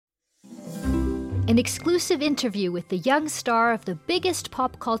an exclusive interview with the young star of the biggest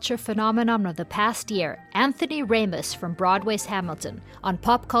pop culture phenomenon of the past year, Anthony Ramis from Broadway's Hamilton, on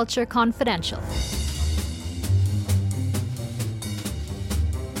Pop Culture Confidential.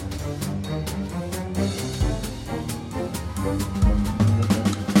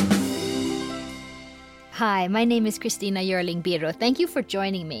 Hi, my name is Christina Yerling Biro. Thank you for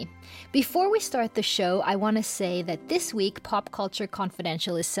joining me. Before we start the show, I want to say that this week, Pop Culture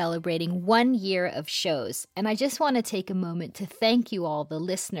Confidential is celebrating 1 year of shows. And I just want to take a moment to thank you all, the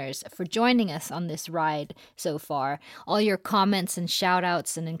listeners, for joining us on this ride so far. All your comments and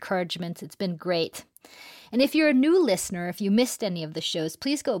shout-outs and encouragements, it's been great. And if you're a new listener, if you missed any of the shows,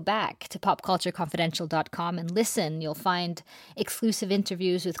 please go back to popcultureconfidential.com and listen. You'll find exclusive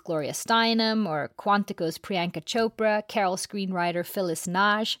interviews with Gloria Steinem or Quantico's Priyanka Chopra, Carol screenwriter Phyllis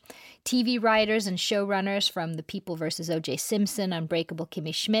Nage, TV writers and showrunners from The People vs. O.J. Simpson, Unbreakable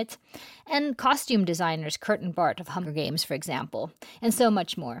Kimmy Schmidt, and costume designers Kurt and Bart of Hunger Games, for example, and so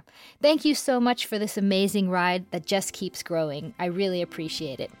much more. Thank you so much for this amazing ride that just keeps growing. I really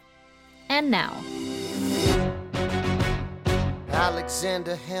appreciate it. And now,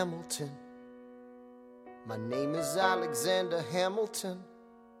 Alexander Hamilton. My name is Alexander Hamilton.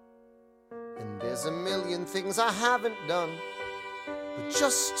 And there's a million things I haven't done. But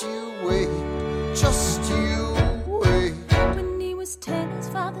just you wait, just you wait. When he was 10, his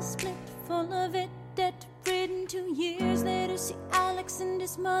father split, full of it, debt-ridden. 2 years later, see Alex and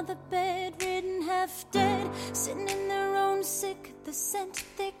his mother bedridden, half dead, sitting in their own sick, the scent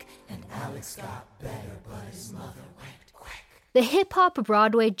thick. And Alex got better, but his mother went quick. the hip-hop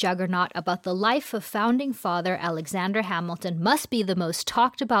Broadway juggernaut about the life of founding father Alexander Hamilton must be the most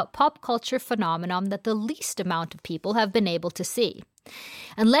talked about pop culture phenomenon that the least amount of people have been able to see.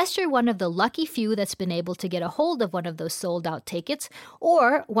 Unless you're one of the lucky few that's been able to get a hold of one of those sold-out tickets,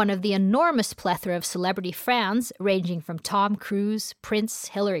 or one of the enormous plethora of celebrity fans ranging from Tom Cruise, Prince,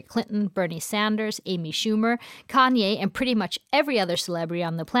 Hillary Clinton, Bernie Sanders, Amy Schumer, Kanye, and pretty much every other celebrity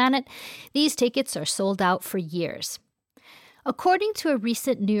on the planet, these tickets are sold out for years. According to a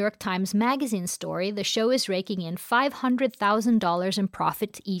recent New York Times Magazine story, the show is raking in $500,000 in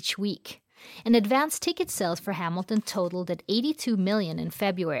profit each week. And advance ticket sales for Hamilton totaled at $82 million in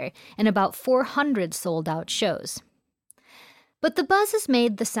February, and about 400 sold-out shows. But the buzz has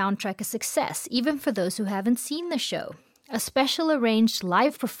made the soundtrack a success, even for those who haven't seen the show. A special arranged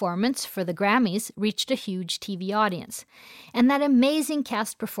live performance for the Grammys reached a huge TV audience. And that amazing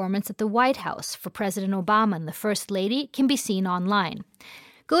cast performance at the White House for President Obama and the First Lady can be seen online.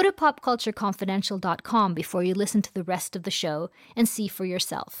 Go to popcultureconfidential.com before you listen to the rest of the show and see for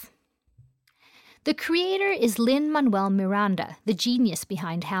yourself. The creator is Lin-Manuel Miranda, the genius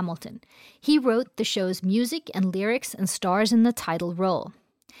behind Hamilton. He wrote the show's music and lyrics and stars in the title role.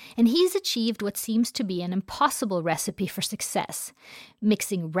 And he's achieved what seems to be an impossible recipe for success,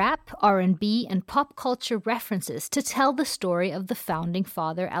 mixing rap, R&B, and pop culture references to tell the story of the founding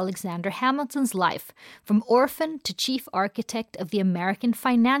father Alexander Hamilton's life, from orphan to chief architect of the American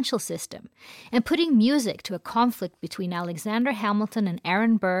financial system, and putting music to a conflict between Alexander Hamilton and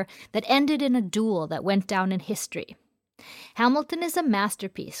Aaron Burr that ended in a duel that went down in history. Hamilton is a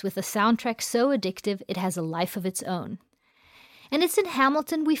masterpiece with a soundtrack so addictive it has a life of its own. And it's in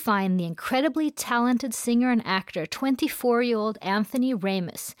Hamilton we find the incredibly talented singer and actor 24-year-old Anthony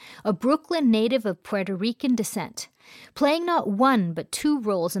Ramis, a Brooklyn native of Puerto Rican descent, playing not one but two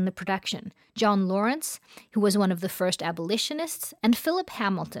roles in the production: John Lawrence, who was one of the first abolitionists, and Philip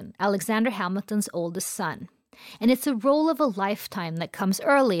Hamilton, Alexander Hamilton's oldest son. And it's a role of a lifetime that comes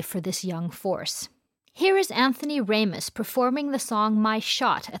early for this young force. Here is Anthony Ramis performing the song My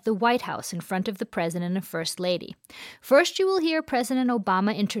Shot at the White House in front of the President and First Lady. First you will hear President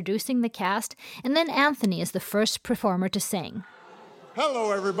Obama introducing the cast, and then Anthony is the first performer to sing.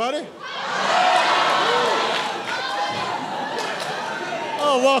 Hello, everybody.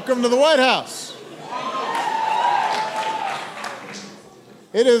 Oh, welcome to the White House.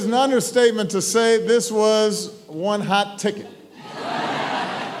 It is an understatement to say this was one hot ticket.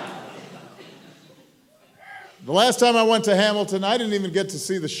 The last time I went to Hamilton, I didn't even get to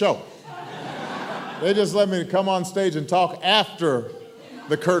see the show. They just let me come on stage and talk after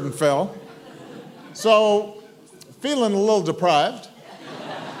the curtain fell. So, feeling a little deprived,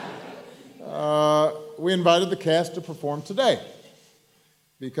 we invited the cast to perform today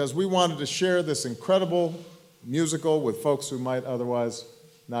because we wanted to share this incredible musical with folks who might otherwise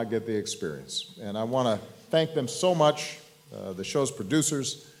not get the experience. And I want to thank them so much, the show's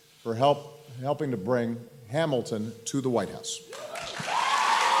producers, for helping to bring Hamilton to the White House.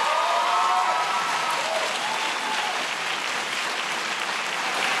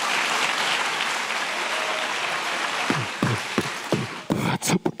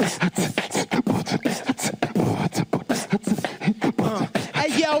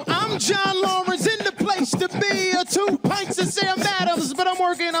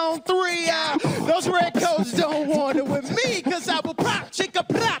 working on 3. Those redcoats don't want it with me, cause I will pop, chicka,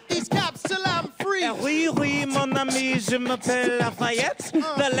 pop these cops till I'm free. Oui, oui, mon ami, je m'appelle Lafayette,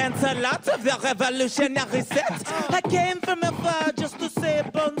 the Lancelot of the revolutionary set. I came from afar just to say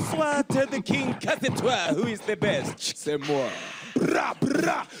bonsoir to the king, cause c'est toi who is the best. C'est moi. Brah,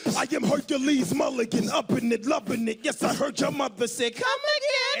 brah. I am Hercules Mulligan, up in it, loving it. Yes, I heard your mother say, come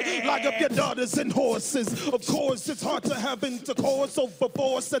again. Lock up your daughters and horses. Of course, it's hard to have intercourse over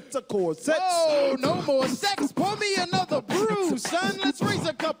 4 sets of corsets. Oh, no more sex. Pour me another brew, son. Let's raise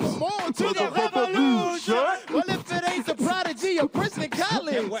a couple more to the revolution. Well, if it ain't the Prodigy or Princeton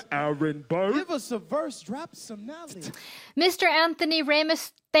College, Aaron Burr. give us a verse, drop some knowledge. Mr. Anthony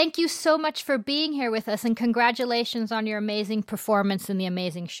Ramus, thank you so much for being here with us, and congratulations on your amazing performance in the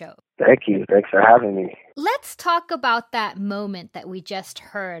amazing show. Thank you. Thanks for having me. Let's talk about that moment that we just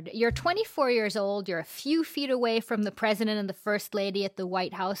heard. You're 24 years old. You're a few feet away from the president and the first lady at the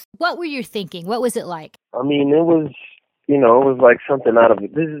White House. What were you thinking? What was it like? I mean, it was like something out of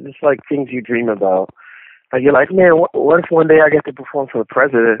it. This is just like things you dream about. Like you're like, man, what if one day I get to perform for the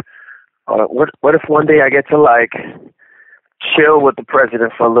president? What if one day I get to like chill with the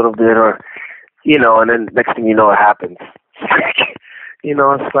president for a little bit, or and then next thing you know, it happens.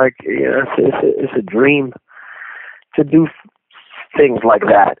 It's like it's a dream to do things like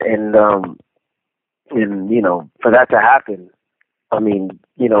that, and for that to happen. I mean,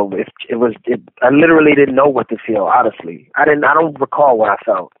 if I literally didn't know what to feel. Honestly, I don't recall what I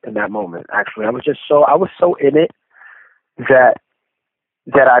felt in that moment. Actually, I was so in it that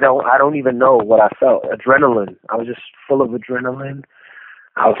I don't even know what I felt. Adrenaline. I was just full of adrenaline.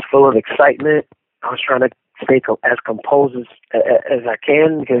 I was full of excitement. I was trying to stay as composed as I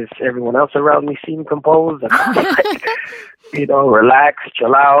can, because everyone else around me seemed composed. And I was like, relax,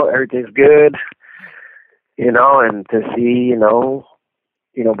 chill out, everything's good. And to see,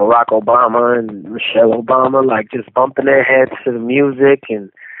 Barack Obama and Michelle Obama, like, just bumping their heads to the music,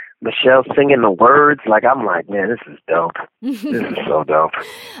 and Michelle singing the words, like, I'm like, man, this is dope. This is so dope.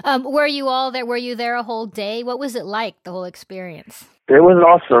 Were you all there? Were you there a whole day? What was it like, the whole experience? It was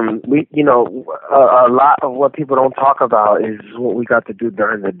awesome. We, a lot of what people don't talk about is what we got to do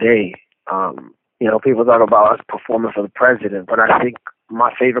during the day. People talk about us performing for the president, but I think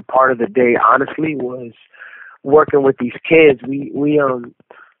my favorite part of the day, honestly, was working with these kids.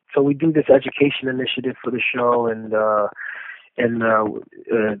 So we do this education initiative for the show, and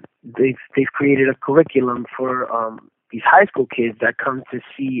they've created a curriculum for these high school kids that come to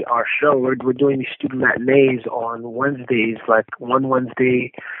see our show. We're doing these student matinees on Wednesdays, like one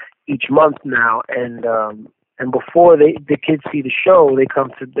Wednesday each month now, and before the kids see the show,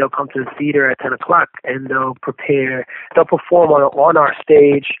 they'll come to the theater at 10 o'clock, and they'll perform on our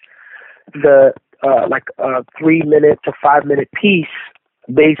stage the like a 3-minute to 5-minute piece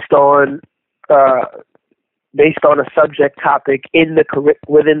based on a subject topic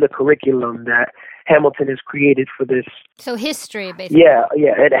within the curriculum that Hamilton has created for this. So history, basically. Yeah.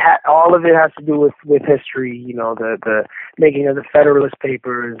 All of it has to do with history. The making of the Federalist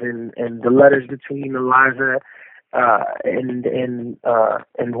Papers and the letters between Eliza and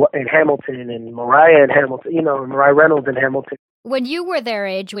Hamilton, and Mariah and Hamilton. Mariah Reynolds and Hamilton. When you were their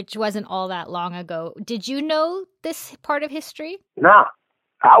age, which wasn't all that long ago, did you know this part of history? Nah.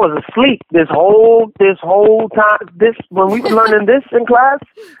 I was asleep this whole time. When we were learning this in class,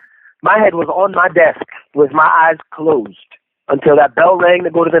 my head was on my desk with my eyes closed until that bell rang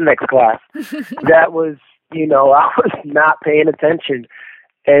to go to the next class. That was, I was not paying attention.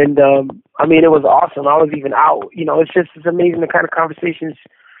 And, it was awesome. I was even out, it's amazing the kind of conversations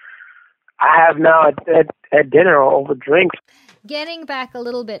I have now at dinner or over drinks. Getting back a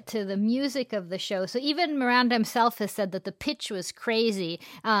little bit to the music of the show, so even Miranda himself has said that the pitch was crazy,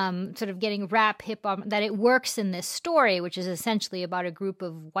 sort of getting rap, hip-hop, that it works in this story, which is essentially about a group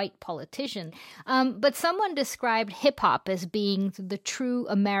of white politicians. But someone described hip-hop as being the true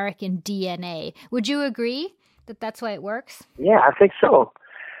American DNA. Would you agree that that's why it works? Yeah, I think so.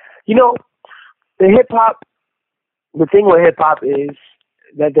 The hip-hop, the thing with hip-hop is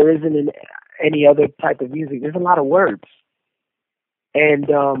that there isn't in any other type of music. There's a lot of words.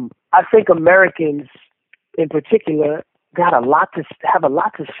 And I think Americans, in particular, have a lot to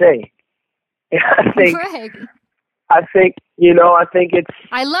say. And I think it's.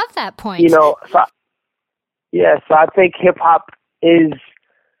 I love that point. So I think hip hop is.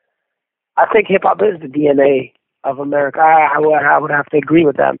 I think hip hop is the DNA of America. I would have to agree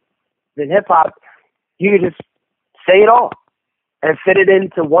with that. In hip hop, you can just say it all and fit it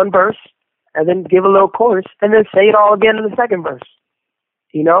into one verse, and then give a little chorus, and then say it all again in the second verse.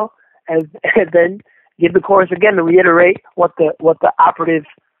 And then give the chorus again to reiterate what the operative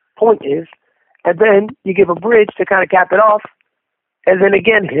point is, and then you give a bridge to kind of cap it off, and then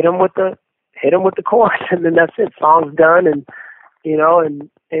again hit them with the chorus, and then that's it. Song's done, and you know,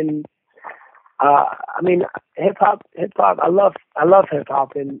 I mean, hip hop. I love hip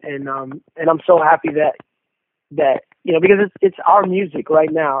hop, and I'm so happy that you know, because it's our music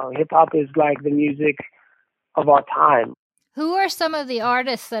right now. Hip hop is like the music of our time. Who are some of the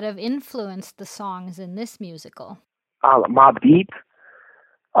artists that have influenced the songs in this musical? Mobb Deep,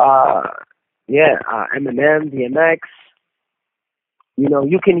 Eminem, DMX. You know,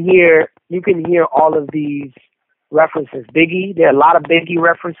 you can hear all of these references. Biggie, there are a lot of Biggie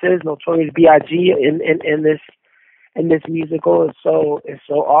references. Notorious B.I.G. in this musical. It's so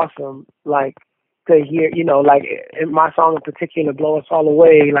awesome. Like to hear, you know, like in my song in particular, "Blow Us All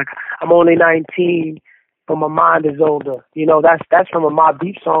Away." Like, I'm only 19, but my mind is older. You know, that's from a Mobb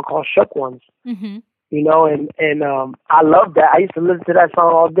Deep song called "Shook Ones." Mm-hmm. You know, and I love that. I used to listen to that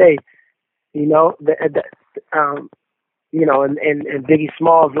song all day. You know, you know, and Biggie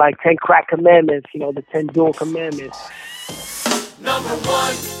Smalls, like 10 crack commandments, you know, the 10 dual commandments. Number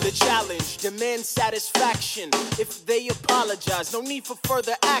one, the challenge, demand satisfaction. If they apologize, no need for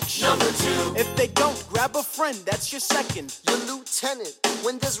further action. Number two, if they don't, grab a friend, that's your second. Your lieutenant,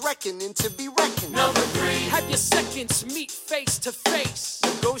 when there's reckoning to be reckoned. Number three, have your seconds meet face to face.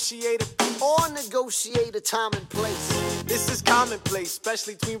 Negotiate a peace or negotiate a time and place. This is commonplace,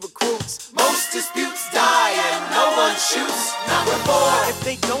 especially between recruits. Most disputes die and no one shoots. Number four, if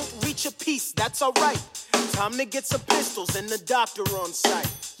they don't reach a peace, that's alright. Time to get some pistols and the doctor on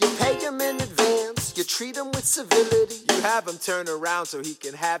site. You pay him in advance, you treat him with civility. You have him turn around so he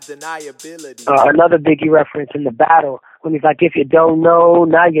can have deniability. Another Biggie reference in the battle, when he's like, "If you don't know,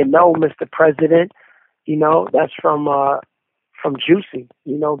 now you know, Mr. President." You know, that's from Juicy,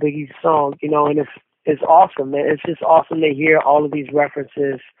 you know, Biggie's song, you know, and it's awesome, man. It's just awesome to hear all of these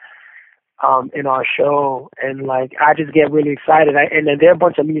references in our show, and like I just get really excited. And then there are a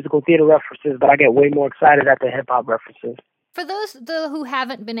bunch of musical theater references, but I get way more excited at the hip hop references. For those who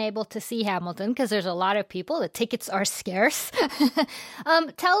haven't been able to see Hamilton, because there's a lot of people, the tickets are scarce.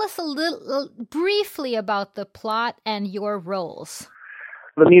 Tell us a little briefly about the plot and your roles.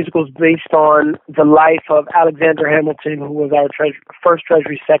 The musical is based on the life of Alexander Hamilton, who was our first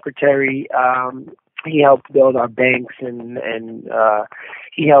Treasury Secretary. He helped build our banks, and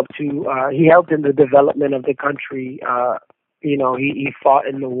he helped in the development of the country. You know, he fought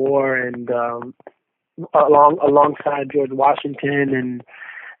in the war, and alongside George Washington,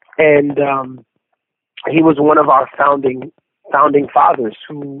 and he was one of our founding fathers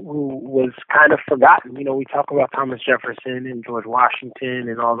who was kind of forgotten. You know, we talk about Thomas Jefferson and George Washington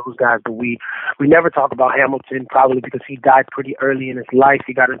and all those guys, but we never talk about Hamilton, probably because he died pretty early in his life.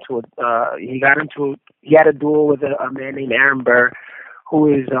 He had a duel with a man named Aaron Burr, who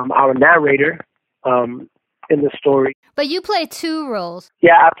is our narrator in the story. But you play two roles.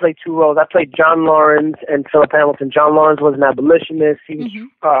 Yeah, I played two roles. I played John Laurens and Philip Hamilton. John Laurens was an abolitionist. He was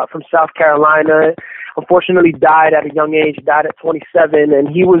from South Carolina. Unfortunately, died at a young age. Died at 27, and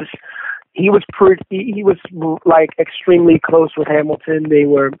he was like extremely close with Hamilton. They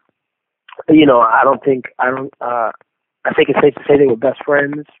were, you know, I think it's safe to say they were best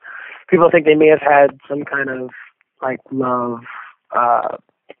friends. People think they may have had some kind of like love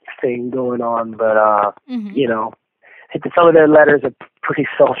thing going on, but you know, some of their letters are pretty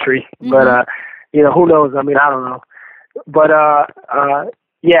sultry. But you know, who knows? I mean, I don't know. But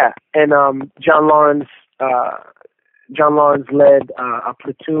yeah, and John Laurens led a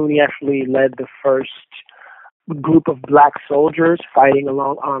platoon. He actually led the first group of black soldiers fighting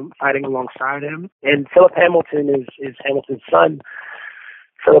alongside him. And Philip Hamilton is Hamilton's son.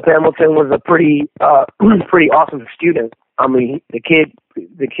 Philip Hamilton was a pretty awesome student. I mean, the kid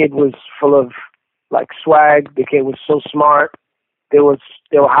was full of like swag. The kid was so smart. There were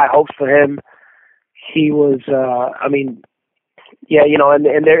high hopes for him. He was, I mean, yeah, you know, and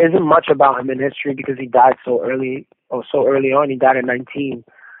there isn't much about him in history because he died so early on. He died at 19,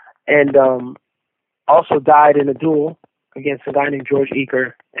 and also died in a duel against a guy named George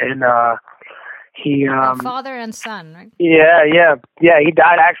Eaker, and he father and son, right? Yeah. He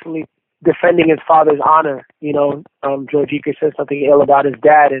died actually defending his father's honor. You know, George Eaker said something ill about his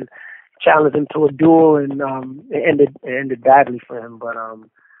dad and challenged him to a duel, and it ended badly for him. But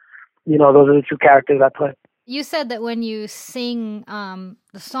you know, those are the two characters I play. You said that when you sing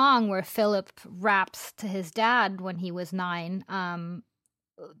the song where Philip raps to his dad when he was 9,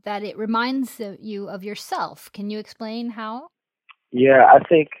 that it reminds you of yourself. Can you explain how? Yeah, I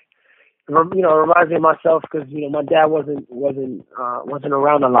think reminds me of myself because my dad wasn't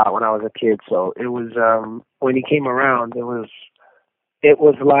around a lot when I was a kid. So it was when he came around, it was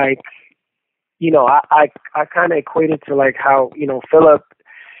like I kind of equated to like how Philip.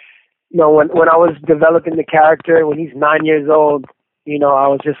 When I was developing the character, when he's 9 years old, I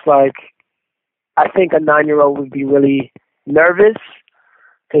was just like, I think a 9-year-old would be really nervous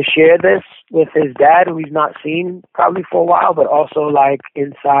to share this with his dad, who he's not seen probably for a while, but also like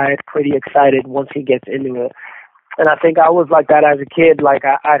inside pretty excited once he gets into it. And I think I was like that as a kid. Like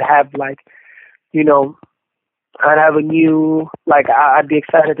I'd have like, I'd have a new, like I'd be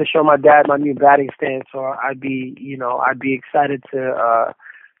excited to show my dad my new batting stance, or I'd be excited to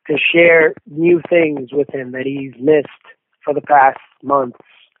share new things with him that he's missed for the past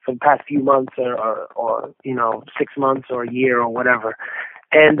few months or 6 months or a year or whatever.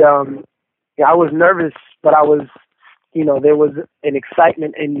 And I was nervous, but I was, there was an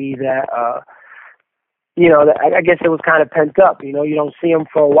excitement in me that, that I guess it was kind of pent up. You don't see him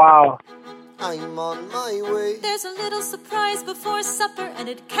for a while. I'm on my way. There's a little surprise before supper and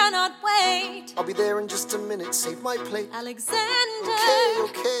it cannot wait. I'll be there in just a minute, save my plate. Alexander,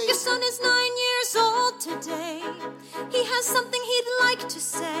 Okay. your son is 9 years old today. He has something he'd like to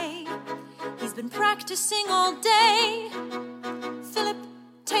say. He's been practicing all day. Philip,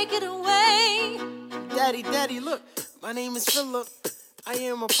 take it away. Daddy, look, my name is Philip. I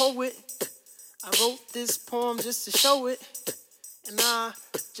am a poet. I wrote this poem just to show it. And I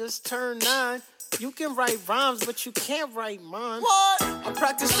just turned 9. You can write rhymes, but you can't write mine. What? I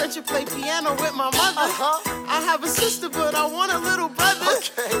practice French and play piano with my mother. I have a sister, but I want a little brother.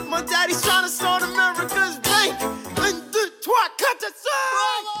 Okay. My daddy's trying to start America's bank.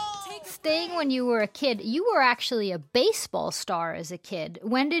 Staying when you were a kid, you were actually a baseball star as a kid.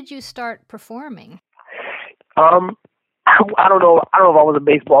 When did you start performing? I don't know if I was a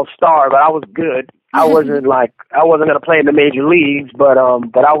baseball star, but I was good. I wasn't going to play in the major leagues, but I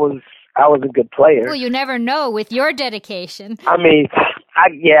was a good player. Well, you never know with your dedication. I mean, I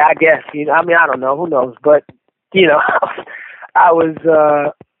guess. I don't know. Who knows? But I was.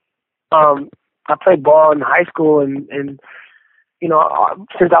 I played ball in high school, and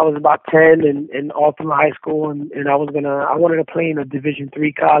since I was about 10, and all through high school, and I wanted to play in a Division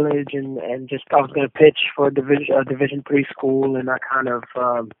III college, and I was gonna pitch for a Division III school, and I kind of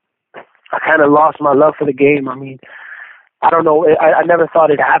lost my love for the game. I mean, I don't know. I never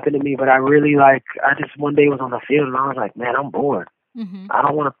thought it happened to me, but I really I just one day was on the field and I was like, man, I'm bored. Mm-hmm. I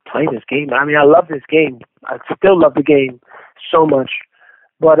don't want to play this game. I mean, I love this game. I still love the game so much,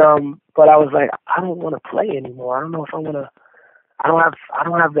 but I was like, I don't want to play anymore. I don't know if I'm gonna. I don't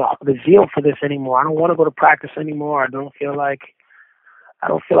have the zeal for this anymore. I don't want to go to practice anymore. I don't feel like.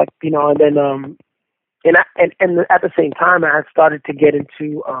 And then and at the same time, I had started to get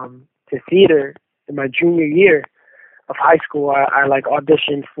into to theater in my junior year of high school. I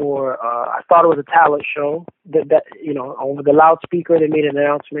auditioned for. I thought it was a talent show. That over the loudspeaker they made an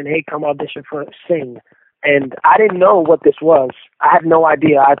announcement. Hey, come audition for Sing. And I didn't know what this was. I had no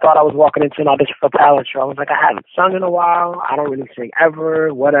idea. I thought I was walking into an audition for a talent show. I was like, I haven't sung in a while. I don't really sing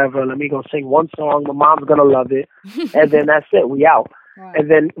ever. Whatever. Let me go sing one song. My mom's gonna love it. And then that's it. We out. Wow.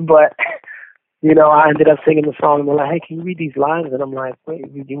 And then, but I ended up singing the song. And they're like, hey, can you read these lines? And I'm like,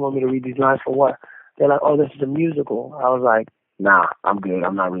 wait, do you want me to read these lines for what? They're like, oh, this is a musical. I was like, nah, I'm good.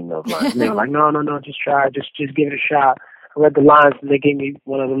 I'm not reading those lines. And they were like, no, just try. Just give it a shot. I read the lines and they gave me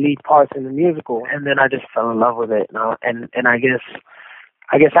one of the lead parts in the musical, and then I just fell in love with it. And I guess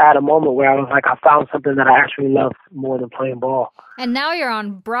I had a moment where I was like, I found something that I actually love more than playing ball. And now you're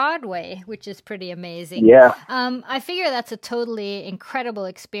on Broadway, which is pretty amazing. Yeah. I figure that's a totally incredible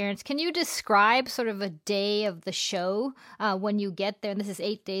experience. Can you describe sort of a day of the show when you get there? And this is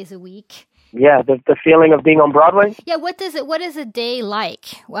 8 days a week. Yeah, the feeling of being on Broadway. Yeah, what is a day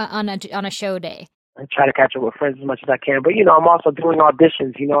like on a show day? I try to catch up with friends as much as I can, but I'm also doing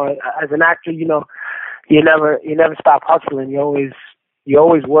auditions. As an actor, you never stop hustling. You're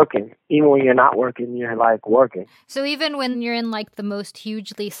always working. Even when you're not working, you're like working. So even when you're in like the most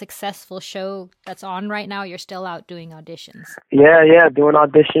hugely successful show that's on right now, you're still out doing auditions. Yeah, doing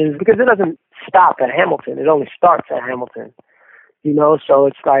auditions because it doesn't stop at Hamilton. It only starts at Hamilton. So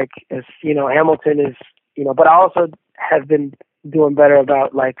it's like Hamilton is but I also have been doing better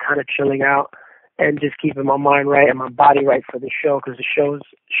about like kind of chilling out and just keeping my mind right and my body right for the show, because the show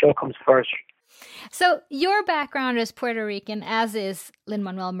comes first. So your background is Puerto Rican, as is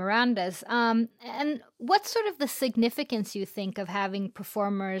Lin-Manuel Miranda's. And what's sort of the significance, you think, of having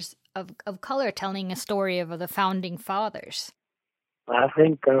performers of color telling a story of the founding fathers? I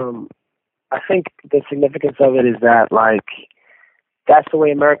think the significance of it is that that's the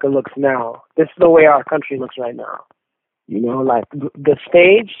way America looks now. This is the way our country looks right now. You know, like the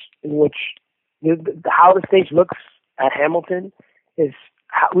stage in which, how the stage looks at Hamilton is,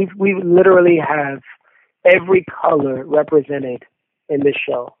 we literally have every color represented in this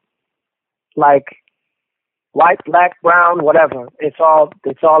show. Like white, black, brown, whatever. It's all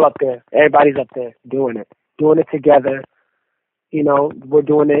up there. Everybody's up there doing it together. You know, we're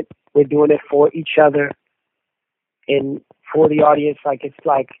doing it for each other and for the audience.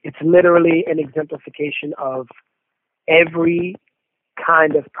 It's literally an exemplification of every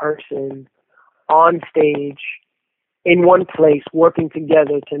kind of person on stage in one place working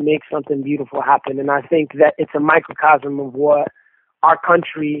together to make something beautiful happen. And I think that it's a microcosm of what our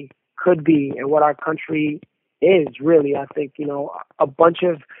country could be and what our country is, really. I think, you know, a bunch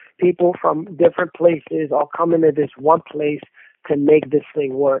of people from different places all come into this one place to make this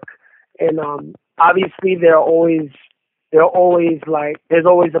thing work. And obviously there's always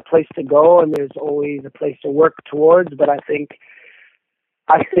a place to go and there's always a place to work towards. But I think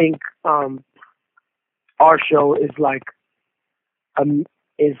our show is like a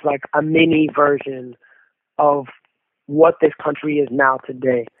mini version of what this country is now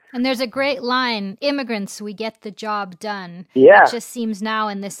today. And there's a great line, immigrants, we get the job done. Yeah. It just seems now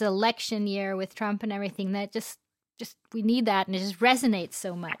in this election year with Trump and everything that just we need that, and it just resonates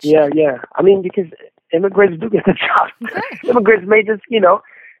so much. Yeah. I mean, because immigrants do get the job. Okay. Immigrants may just, you know,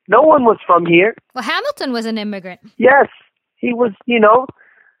 no one was from here. Well, Hamilton was an immigrant. Yes, he was. You know,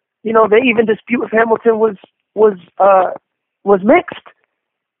 they even dispute if Hamilton was mixed.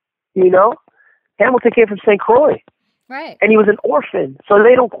 You know, Hamilton came from St. Croix. Right. And he was an orphan, so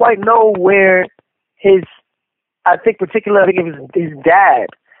they don't quite know where his dad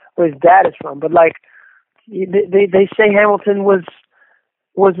is from. But like, they say Hamilton was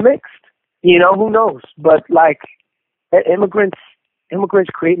mixed. You know, who knows? But like, immigrants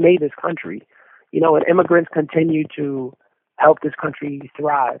made this country. You know, and immigrants continue to help this country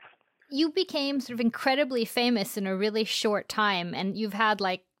thrive. You became sort of incredibly famous in a really short time, and you've had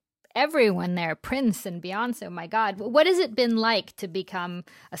like everyone there, Prince and Beyonce. Oh my God, what has it been like to become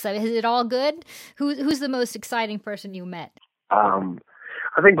a celebrity? Is it all good? Who's the most exciting person you met? I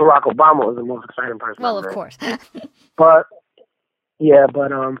think Barack Obama was the most exciting person. Well, of course. but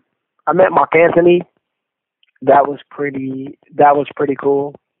I met Mark Anthony. That was pretty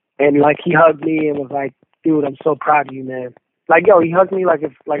cool. And like, he hugged me and was like, "Dude, I'm so proud of you, man." Like, yo, he hugged me like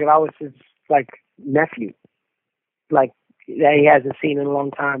if I was his like nephew, like that he hasn't seen in a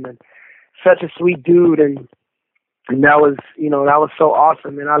long time, and such a sweet dude. And that was so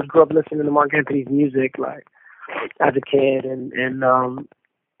awesome. And I grew up listening to Mark Anthony's music like as a kid, and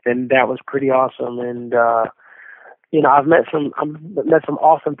that was pretty awesome. And I've met some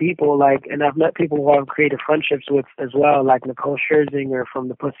awesome people, like, and I've met people who I've created friendships with as well, like Nicole Scherzinger from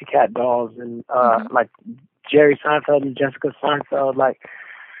the Pussycat Dolls, and like Jerry Seinfeld and Jessica Seinfeld, like,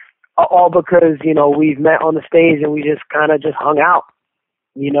 all because, you know, we've met on the stage and we just kind of just hung out,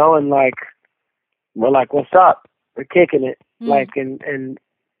 you know, and like, we're like, "What's up?" We're kicking it, like, and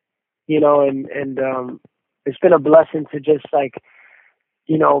you know, and it's been a blessing to just like,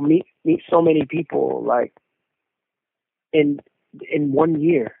 you know, meet so many people, like, in 1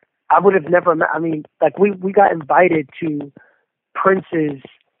 year. I would have never met. I mean, like, we got invited to Prince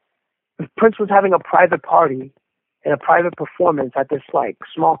was having a private party and a private performance at this like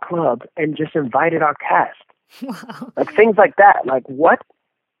small club, and just invited our cast. Wow. Like, things like that. Like, what?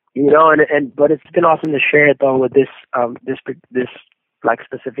 You know, but it's been awesome to share it though with this like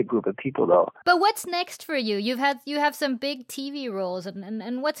specific group of people though. But what's next for you? You have some big TV roles,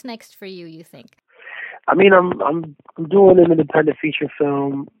 and what's next for you, you think? I mean, I'm doing an independent feature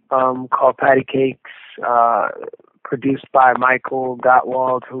film called Patty Cakes, produced by Michael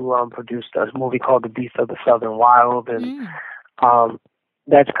Gottwald, who produced a movie called The Beast of the Southern Wild, and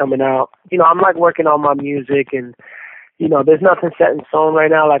that's coming out. You know, I'm like working on my music, and you know, there's nothing set in stone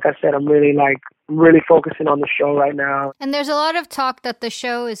right now. Like I said, I'm really focusing on the show right now. And there's a lot of talk that the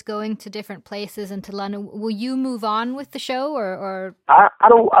show is going to different places into London. Will you move on with the show, or? I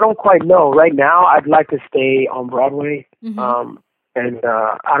don't quite know. Right now, I'd like to stay on Broadway. Mm-hmm. And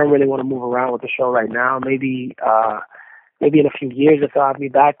I don't really want to move around with the show right now. Maybe in a few years, if they'll have me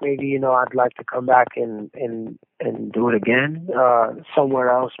back, maybe, you know, I'd like to come back and do it again, somewhere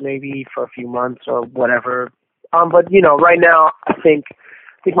else, maybe for a few months or whatever. But you know, right now, I think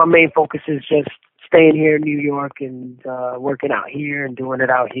my main focus is just staying here in New York and working out here and doing it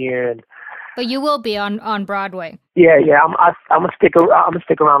out here. But you will be on Broadway. Yeah. I'm gonna stick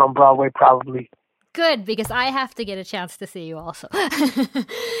around on Broadway probably. Good, because I have to get a chance to see you also.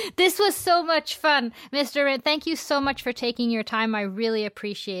 This was so much fun. Mr. Rin, thank you so much for taking your time. I really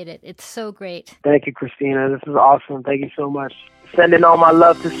appreciate it. It's so great. Thank you, Christina. This is awesome. Thank you so much. Sending all my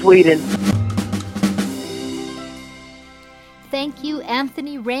love to Sweden. Thank you,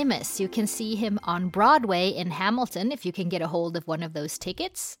 Anthony Ramis. You can see him on Broadway in Hamilton if you can get a hold of one of those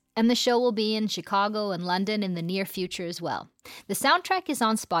tickets. And the show will be in Chicago and London in the near future as well. The soundtrack is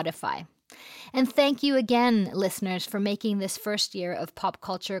on Spotify. And thank you again, listeners, for making this first year of Pop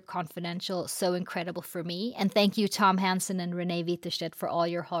Culture Confidential so incredible for me. And thank you, Tom Hansen and Renee Witterstedt, for all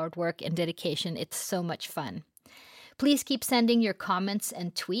your hard work and dedication. It's so much fun. Please keep sending your comments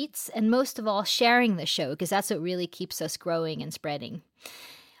and tweets, and most of all, sharing the show, because that's what really keeps us growing and spreading.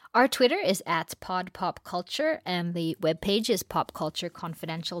 Our Twitter is @PodPopCulture, and the webpage is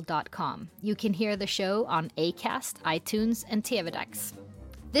popcultureconfidential.com. You can hear the show on Acast, iTunes, and TVdags.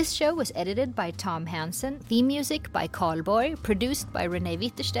 This show was edited by Tom Hansen, theme music by Carl Borg, produced by Renee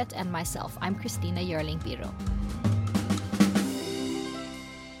Witterstedt and myself. I'm Christina Jörling-Biro.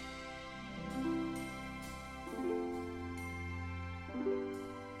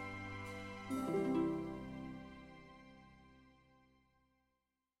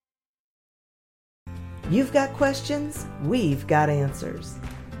 You've got questions, we've got answers.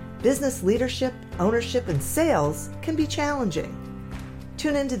 Business leadership, ownership, and sales can be challenging.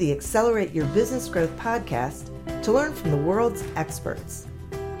 Tune into the Accelerate Your Business Growth podcast to learn from the world's experts.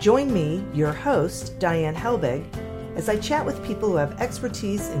 Join me, your host, Diane Helbig, as I chat with people who have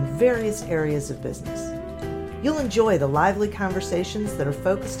expertise in various areas of business. You'll enjoy the lively conversations that are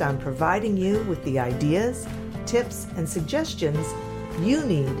focused on providing you with the ideas, tips, and suggestions you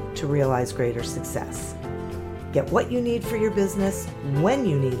need to realize greater success. Get what you need for your business when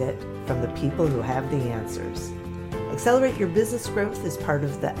you need it from the people who have the answers. Accelerate Your Business Growth is part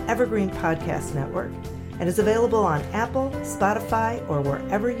of the Evergreen Podcast Network and is available on Apple, Spotify, or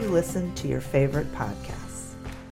wherever you listen to your favorite podcast.